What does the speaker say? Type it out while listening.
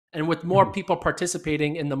And with more people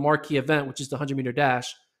participating in the marquee event, which is the 100-meter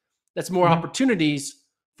dash, that's more opportunities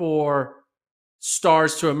for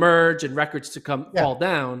stars to emerge and records to fall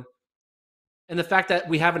down. And the fact that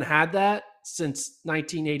we haven't had that since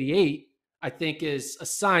 1988, I think, is a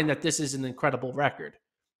sign that this is an incredible record.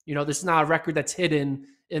 This is not a record that's hidden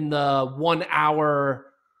in the 1 hour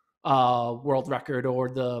world record or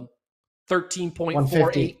the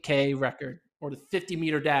 13.48K record or the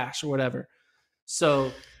 50-meter dash or whatever.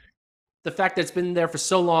 So the fact that it's been there for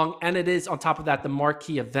so long, and it is on top of that the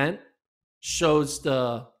marquee event, shows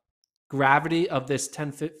the gravity of this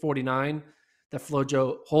 10:49 that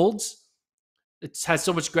FloJo holds. It has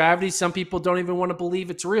so much gravity. Some people don't even want to believe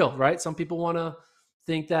it's real, right? Some people want to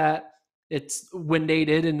think that it's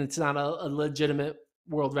wind-aided and it's not a legitimate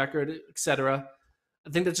world record, etc. I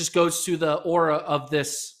think that just goes to the aura of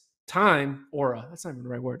this time. Aura. That's not even the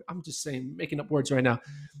right word. I'm just saying, making up words right now.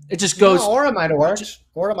 It just goes. Aura might have worked.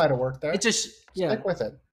 Aura might have worked there. It just, stick with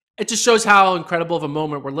it. It just shows how incredible of a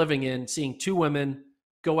moment we're living in, seeing two women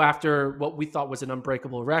go after what we thought was an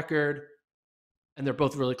unbreakable record, and they're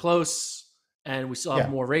both really close, and we still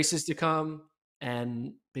have more races to come,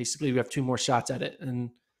 and basically we have two more shots at it,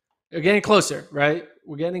 and we're getting closer, right?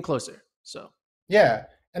 We're getting closer. So yeah,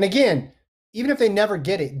 and again, even if they never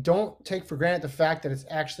get it, don't take for granted the fact that it's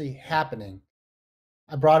actually happening.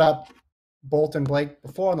 I brought up Bolt and Blake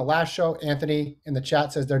before on the last show. Anthony in the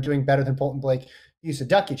chat says they're doing better than Bolt and Blake used to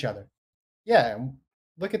duck each other. Yeah,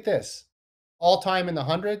 look at this. All time in the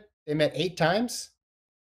 100, they met 8 times.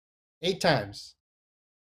 8 times.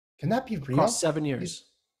 Can that be real? Across 7 years.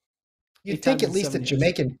 You'd think at least a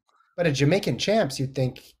Jamaican champs, you'd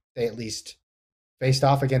think they at least faced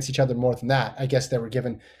off against each other more than that. I guess they were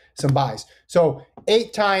given some buys. So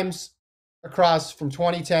 8 times across from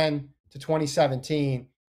 2010 to 2017.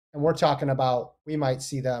 And we're talking about, we might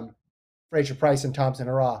see them, Fraser-Pryce and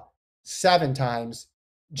Thompson-Herah, 7 times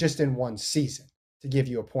just in one season, to give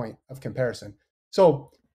you a point of comparison.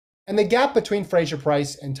 So, and the gap between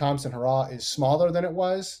Fraser-Pryce and Thompson-Herah is smaller than it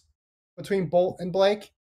was between Bolt and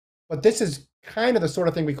Blake. But this is kind of the sort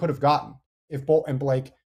of thing we could have gotten if Bolt and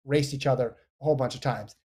Blake raced each other a whole bunch of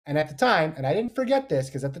times. And at the time, and I didn't forget this,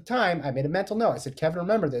 because at the time I made a mental note. I said, Kevin,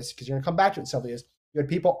 remember this, because you're going to come back to it, Sylvia's. You had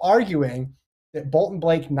people arguing that Bolt and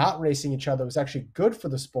Blake not racing each other was actually good for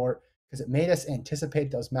the sport because it made us anticipate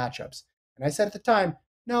those matchups. And I said at the time,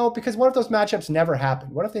 no, because what if those matchups never happen?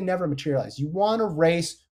 What if they never materialize? You want to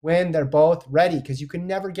race when they're both ready, because you can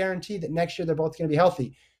never guarantee that next year they're both going to be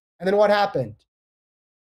healthy. And then what happened?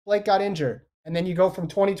 Blake got injured. And then you go from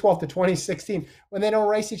 2012 to 2016 when they don't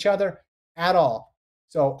race each other at all.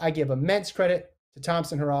 So I give immense credit to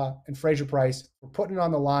Thompson-Herah and Fraser-Pryce for putting it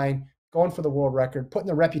on the line, going for the world record, putting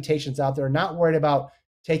their reputations out there, not worried about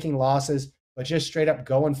taking losses, but just straight up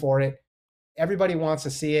going for it. Everybody wants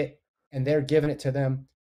to see it, and they're giving it to them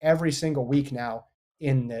every single week now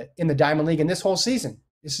in the Diamond League and this whole season.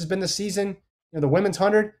 This has been the season, the women's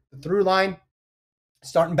 100, the through line,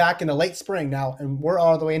 starting back in the late spring now, and we're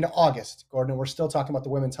all the way into August, Gordon, and we're still talking about the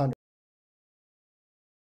women's 100.